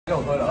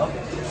Go hood up.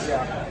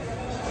 Yeah.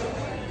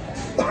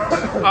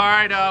 All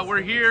right, we're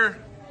here.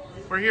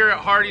 We're here at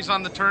Hardee's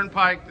on the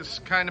Turnpike. This has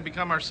kind of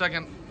become our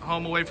second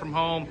home away from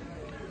home.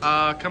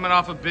 Coming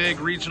off a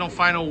big regional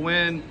final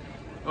win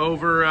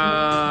over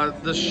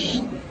the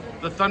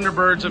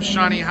Thunderbirds of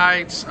Shawnee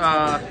Heights.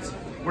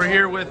 We're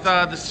here with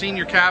the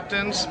senior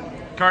captains,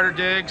 Carter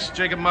Diggs,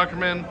 Jacob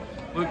Muckerman,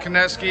 Luke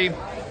Koneski.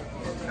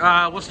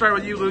 We'll start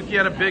with you, Luke. You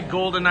had a big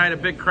goal tonight, a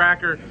big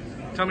cracker.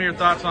 Tell me your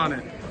thoughts on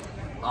it.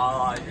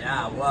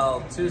 Yeah,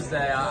 well,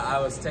 Tuesday I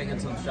was taking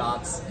some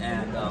shots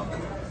and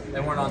they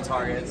weren't on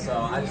target, so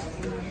I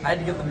had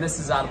to get the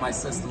misses out of my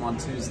system on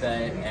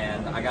Tuesday,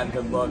 and I got a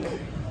good look.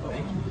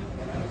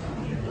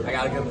 I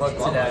got a good look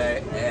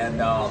today, and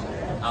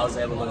I was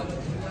able to,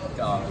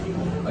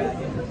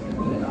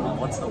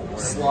 what's the word?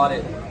 Slot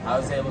it. I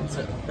was able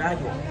to bag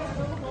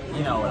it.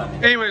 You know what I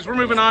mean. Anyways, we're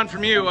moving on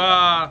from you.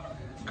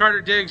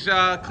 Carter Diggs,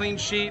 clean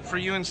sheet for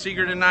you and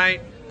Seeger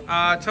tonight.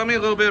 Tell me a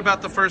little bit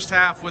about the first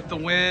half with the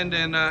wind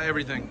and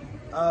everything.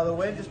 The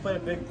wind just played a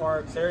big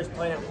part. Sarah's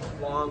playing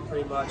it long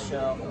pretty much,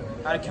 so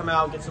I had to come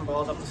out and get some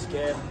balls off the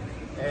skid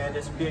and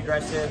just be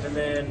aggressive. And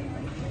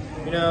then,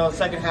 you know,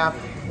 second half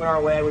went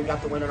our way. We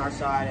got the win on our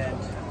side and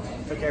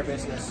took care of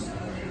business.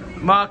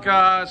 Muck,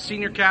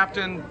 senior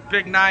captain,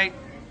 big night,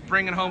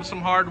 bringing home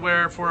some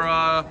hardware for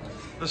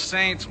the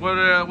Saints. What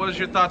is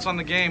your thoughts on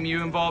the game?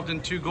 You involved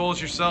in 2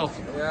 goals yourself.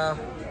 Yeah,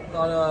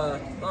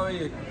 thought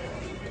we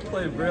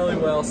played really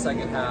well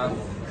second half.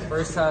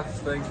 First half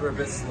things were a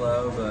bit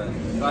slow, but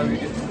thought we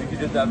could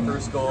get that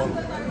first goal.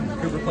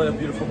 Cooper played a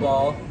beautiful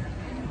ball,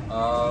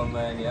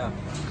 and yeah.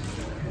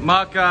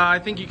 Muck, I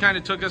think you kind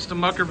of took us to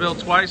Muckerville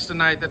twice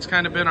tonight. That's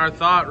kind of been our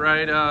thought,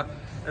 right?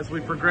 As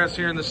we progress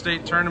here in the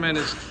state tournament,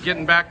 is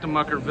getting back to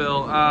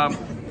Muckerville.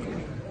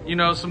 You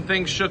know, some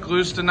things shook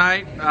loose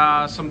tonight.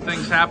 Some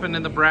things happened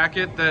in the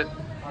bracket that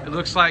it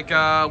looks like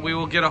we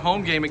will get a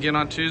home game again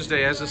on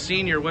Tuesday. As a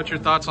senior, what's your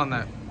thoughts on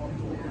that?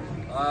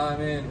 I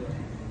mean,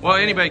 well,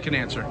 anybody can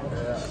answer.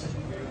 Yeah.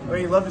 Well,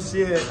 you love to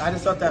see it. I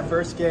just thought that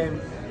first game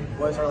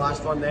was our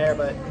last one there,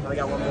 but I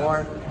got one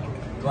more.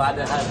 Glad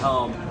to head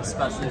home,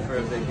 especially for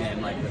a big game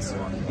like this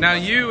one. Now,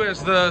 you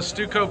as the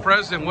Stuco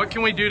president, what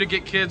can we do to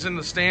get kids in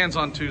the stands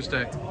on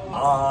Tuesday?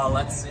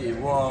 Let's see.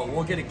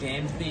 We'll get a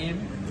game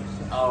theme.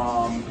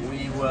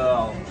 We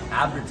will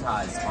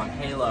advertise on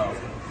Halo.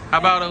 How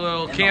about a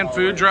little canned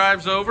food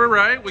drives over,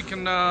 right? We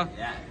can.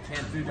 Yeah,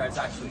 canned food drives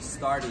actually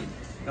starting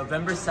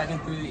November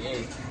 2nd through the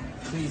 8th.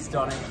 Please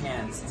donate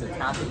cans to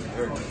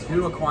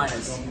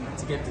Aquinas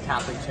to give to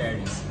Catholic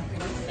charities.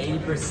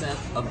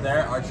 80% of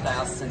their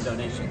archdiocesan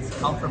donations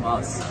come from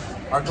us.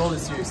 Our goal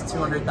this year is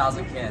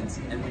 200,000 cans,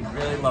 and we'd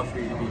really love for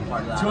you to be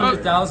part of that.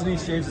 200,000, he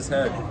shaves his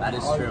head. That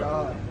is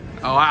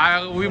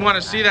true. We want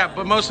to see that,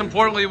 but most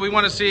importantly, we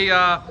want to see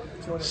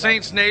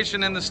Saints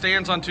Nation in the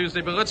stands on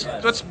Tuesday. But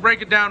let's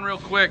break it down real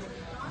quick.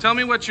 Tell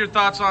me what your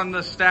thoughts on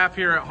the staff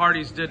here at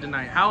Hardee's did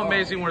tonight. How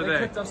amazing were they? They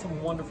picked up some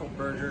wonderful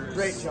burgers.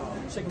 Great job.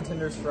 Chicken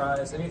tenders,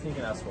 fries, anything you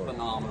can ask for.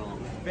 Phenomenal.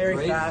 Very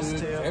Great fast, food,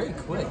 too. Very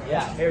quick.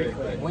 Yeah, very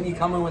quick. When you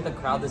come in with a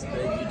crowd this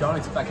big, you don't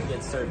expect to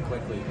get served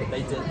quickly, but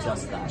they did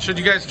just that. Should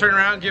you guys turn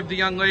around and give the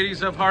young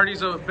ladies of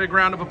Hardee's a big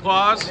round of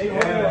applause?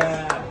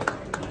 Yeah.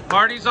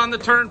 Hardee's on the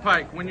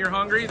Turnpike. When you're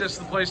hungry, this is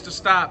the place to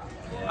stop.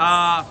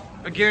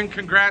 Again,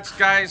 congrats,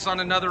 guys, on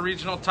another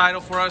regional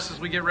title for us as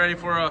we get ready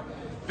for a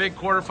big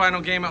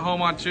quarterfinal game at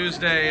home on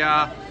Tuesday.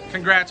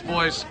 Congrats,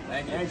 boys.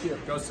 Thank you.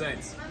 Go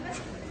Saints.